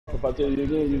If I tell you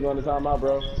again, you're going to time out,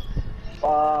 bro.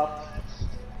 5,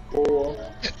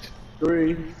 4,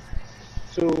 3,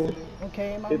 2,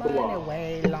 Okay, my hit the money wall.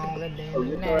 way longer than Oh,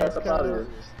 the get your ass up out of NASCAR. here.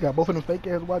 Got both of them fake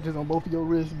ass watches on both of your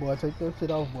wrists, boy. Take that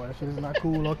shit off, boy. That shit is not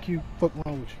cool or cute. Fuck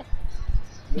wrong with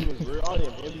you? Them was real. All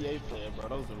them NBA players, bro.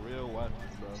 Those are real watches,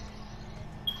 bro.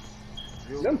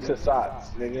 Real Them good. Tassats,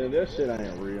 nigga, that shit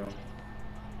ain't real.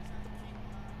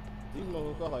 These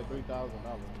motherfuckers cost like $3,000.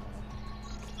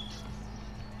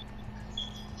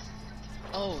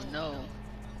 Oh no.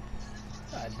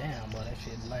 God damn, boy, that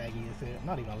shit laggy as hell.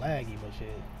 Not even laggy, but shit.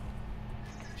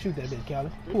 Shoot that bitch, Callie.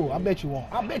 Pull. I bet you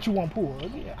won't. I bet you won't pull.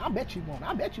 Yeah, I bet you won't.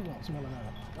 I bet you won't. Smelling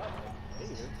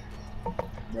out.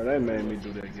 Bro, they made me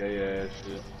do that gay ass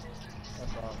shit.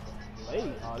 That's all.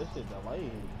 Delayed. Oh, this shit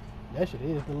delayed. That shit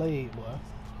is delayed, boy.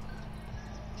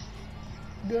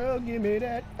 Girl, give me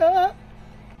that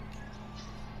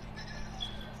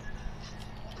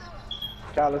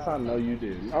Callis, I know you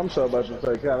didn't. I'm so about to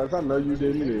say, Callis, I know you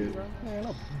didn't either. Man,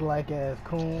 no black ass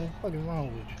coon. What is wrong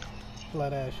with you?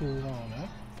 Flat ass shoes on, man.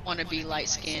 Wanna be light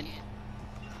skinned.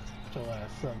 Get your ass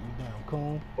up, you damn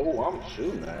coon. Oh, I'm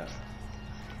shooting that.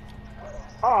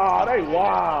 Oh, they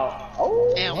wild.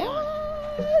 Oh, And one.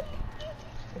 What?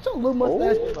 What's your little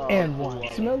mustache? Oh, and one.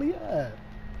 Smelly ass.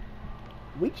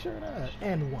 Weak shirt ass.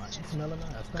 And one. Smelling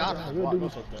ass. Got him. Real Go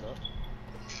dude. fuck that up.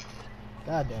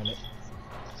 God damn it.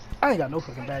 I ain't got no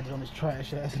fucking badges on this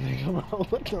trash ass nigga, bro.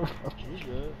 What the fuck? You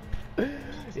good?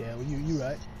 Yeah, well, you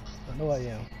right. I know I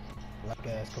am. Black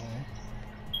ass coon.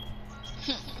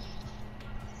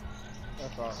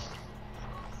 That's all.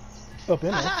 Up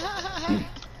in there.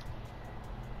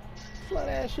 Flat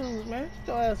ass shoes, man. Get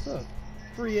your ass up.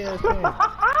 Free ass pants.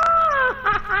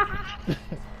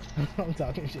 I'm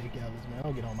talking shit, Callis, man.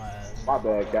 Don't get on my ass. my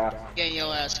bad, guy. Getting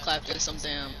your ass clapped in some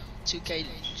damn 2K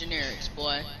generics,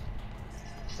 boy.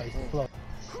 Face the floor.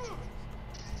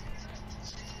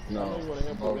 I know you wanna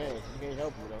help No. your man. You can't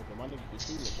help you though, cause my nigga can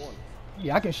shoot in the corner.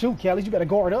 Yeah, I can shoot, Callis. You better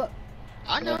guard up.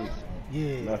 I know.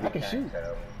 Yeah, No, he I can can't, shoot.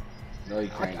 Callis. No, he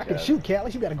can't. I can Callis. shoot,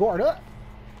 Callis. You better guard up.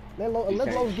 Let He Lowe's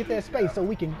can't get that shoot, space Callis. so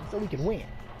we can win.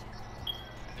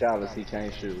 Callis, he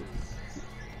can't shoot.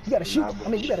 You gotta shoot. Nah, I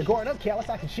mean, you better guard up, Callis.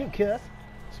 I can shoot, cuz.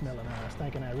 Smelling ass,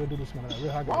 stinking ass, real doodle smelling ass,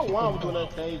 real hot girl. Why was doing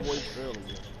that same voice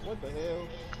earlier? What the hell?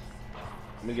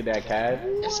 Let me get that cash.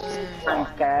 Yes, sir.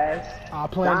 Thanks, cash. I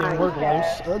planned didn't work,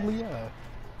 Los. Ugly ass.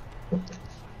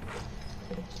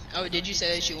 Oh, did you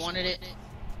say that you wanted it?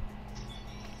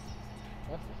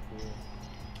 That's just cool.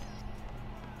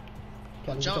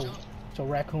 Callis, Jump. get your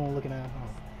raccoon looking ass home.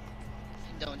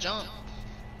 Don't jump.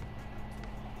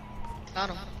 Got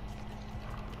him.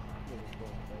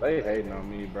 They hating on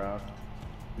me, bro.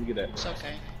 You get that. It's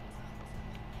okay.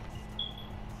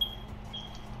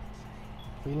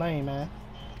 Free lane, man.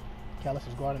 Callis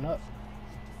is guarding up.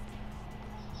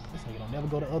 This nigga don't never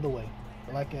go the other way.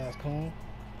 Black ass coon.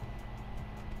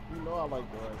 You know I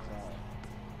like the right side.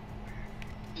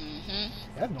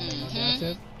 Mm-hmm. That don't make no damn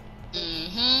sense.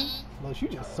 Mm-hmm. Look, you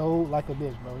just sold like a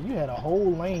bitch, bro. You had a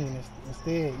whole lane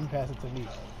instead. You passed it to me.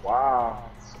 Wow.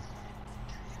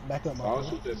 Back up, my Don't boy.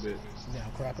 shoot that bitch.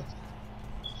 Damn cracker.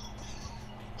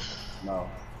 No.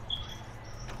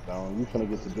 Don't. You finna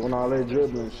get to doing all that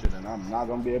dribbling shit, and I'm not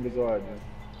gonna be able to guard you.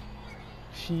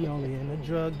 She only in the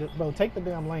drug. Bro, take the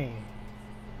damn lane.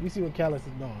 You see what Callis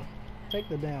is doing. Take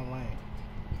the damn lane.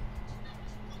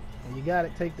 When you got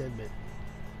it, take that bit.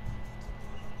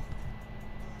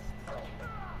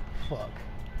 Fuck.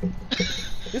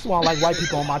 This one like white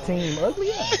people on my team.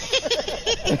 Ugly ass.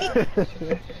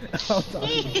 I'm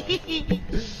talking about.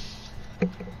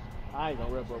 I ain't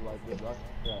gonna rep up like this. I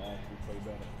gotta actually play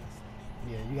better.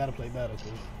 Yeah, you gotta play better,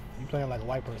 cause you playing like a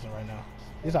white person right now.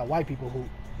 This how white people hoop.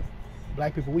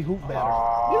 Black people, we hoop better.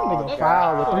 Oh, This nigga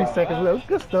foul with 3 seconds left.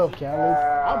 Good stuff, Callis.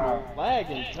 I'm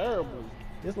lagging terribly.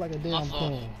 Just like a damn My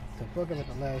fault. coon. To fuck up at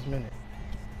the last minute.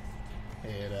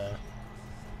 And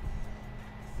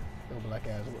your black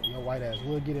ass, your white ass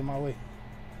would get in my way.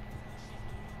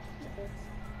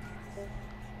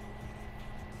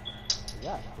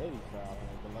 Yeah, steady foul.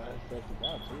 Like the last section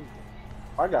got too.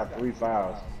 I got 3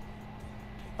 fouls.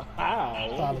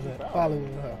 How? Follow that. Follow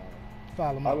her.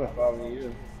 Follow I've my. been following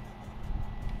you.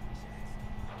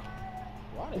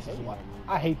 Why This they is hate white. on me?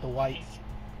 I hate the whites.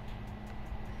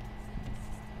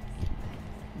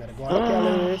 Better go out,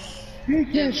 Callis. He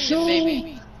Yeah,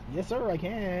 baby. Yes, sir, I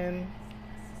can.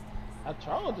 I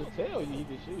tried to tell you he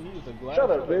could shoot. He was a glass.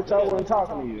 Shut up, bitch. I wasn't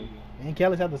talking to you. Me and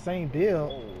Callis have the same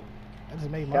build. Oh. I just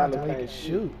made mine to Callis where you can't can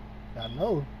shoot. I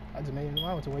know. I just made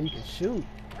mine to where you can shoot.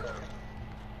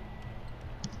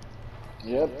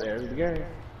 Yep, there's the game.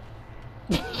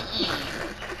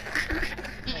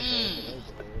 Mm-mm.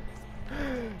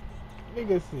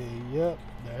 Nigga said, yep,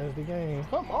 that's the game.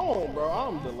 Come on, bro.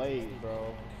 I'm delayed,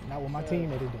 bro. Not with my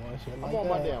teammate is doing shit like I'm on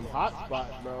that. my damn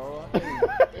hotspot, bro.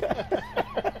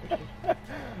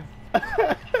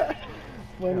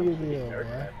 Funny as hell,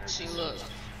 bro. See, look.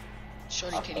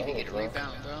 Shorty can't even get a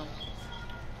rebound, bro.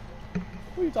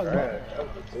 What are you talking about?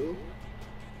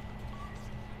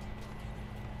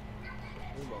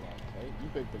 You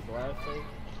picked the glass tape?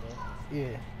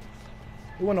 Yeah.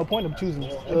 There wasn't no point of choosing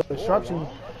sharpshooting.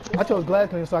 I chose glass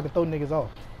cleaning so I could throw niggas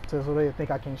off. So they think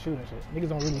I can't shoot and shit. Niggas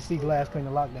don't really see glass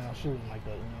cleaning lockdown shooting like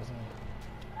that, you know what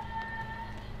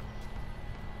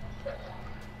I'm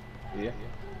saying? Yeah.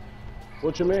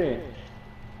 What you mean?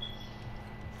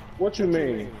 What you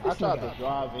mean? I tried to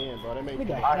drive in, bro. They make me.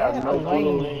 Nigga, I half have the no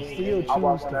clue. lane still I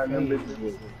walked choose in that to them fade. bitches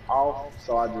was off,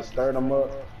 so I just stirred them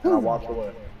up and I walked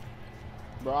away.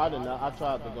 Bro, I did not. I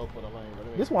tried to go for the lane, but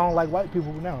they This is why I don't like white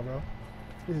people now, bro.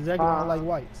 This is exactly why I don't like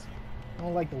whites. I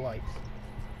don't like the whites.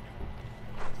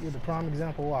 You're the prime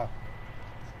example why.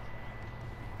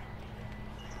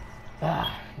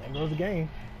 Ah, there goes the game.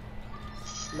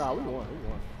 Nah, we won.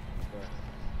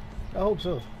 I hope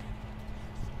so.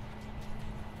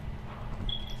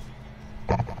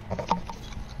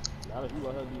 Not if you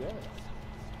let her do that.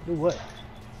 Do what?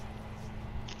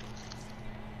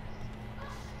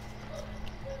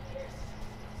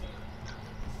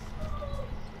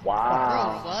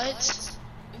 Wow. Bro, what?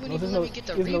 You No, wouldn't even let me get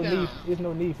the rebound. there's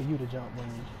no need for you to jump when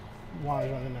you want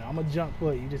to run in there. I'm gonna jump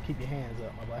for you. Just keep your hands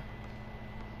up, my boy.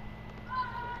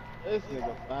 This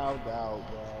nigga fouled out,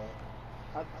 bro.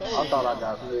 I I thought I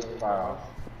got 6 fouls.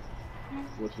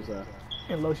 What you say?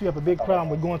 And Los, you have a big problem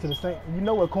with going to the same. You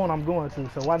know what corner I'm going to,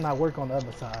 so why not work on the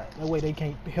other side? That way they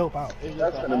can't help out.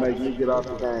 That's gonna make me get off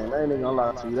the game. I ain't even gonna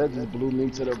lie to you. That just blew me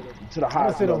to the I'm highest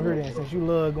gonna sit over level. here then, since you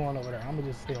love going over there. I'm gonna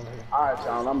just stay over here. All right,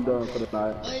 Sean, I'm done for the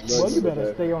night. What? Boy, you better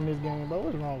Good. stay on this game, bro.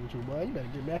 What's wrong with you, boy? You better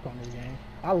get back on this game.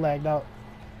 I lagged out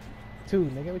too,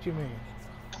 nigga. What you mean?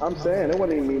 I'm saying, it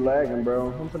wasn't even me lagging,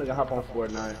 bro. I'm finna go hop on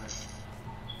Fortnite.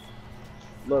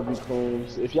 Love you,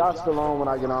 Coons. If y'all still on when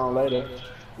I get on later,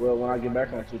 well, when I get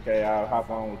back on 2K, I'll hop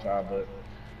on with y'all, but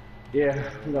yeah,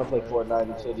 we're gonna play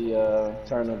Fortnite until the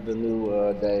turn of the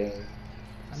new day.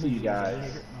 See you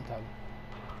guys. I'm talking.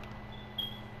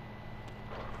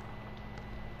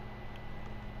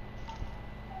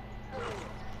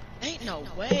 Ain't no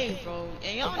way, bro.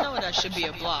 And y'all know that should be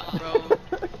a block, bro.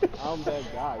 I'm that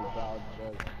guy, dog.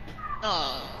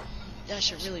 Bro. That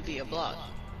should really be a block.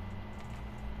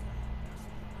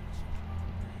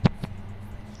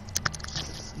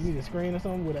 You need a screen or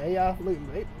something with an AI? Look,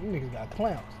 you niggas got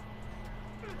clamps.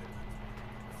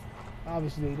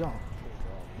 Obviously they don't.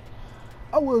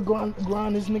 I would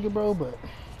grind this nigga, bro, but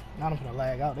now I'm finna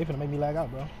lag out. They finna make me lag out,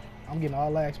 bro. I'm getting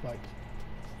all lag spikes.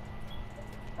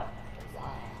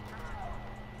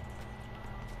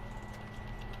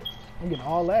 I'm getting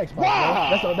all lag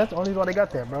spikes, bro. That's the only reason why they got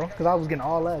that, bro. Cause I was getting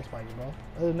all lag spikes, bro.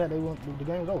 Other than that, the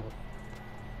game's over.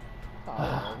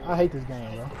 I hate this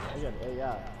game, bro. I got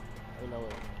AI. You know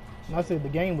it. And I said the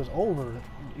game was over.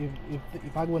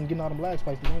 If I wasn't getting all them lag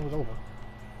spikes, the game was over.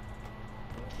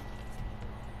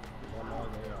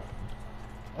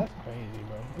 That's crazy,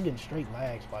 bro. I'm getting straight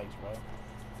lag spikes, bro.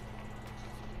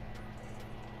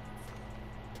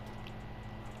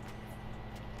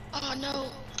 Oh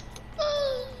no.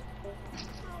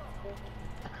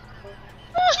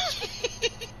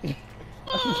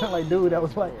 You sound like dude that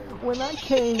was like, when I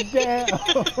came down.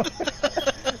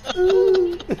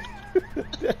 Ooh.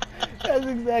 That's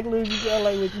exactly what you sound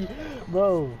like with you,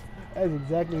 bro. That's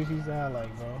exactly what you sound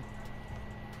like, bro.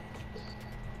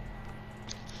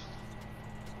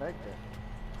 Thank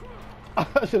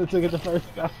I should have took it the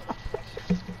first time.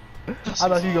 I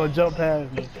thought you were gonna jump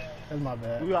past me. That's my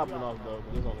bad. We hopping off though,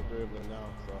 because it's on the dribbling now,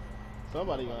 so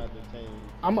somebody gonna have to change.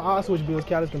 I'll switch builds.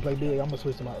 Callis can play big. I'm gonna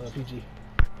switch to my PG.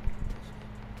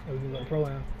 And we can go pro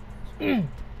am.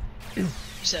 You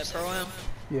said pro am?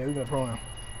 Yeah, we got pro am.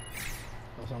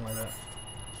 Or something like that.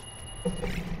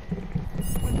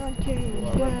 When I came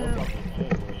down.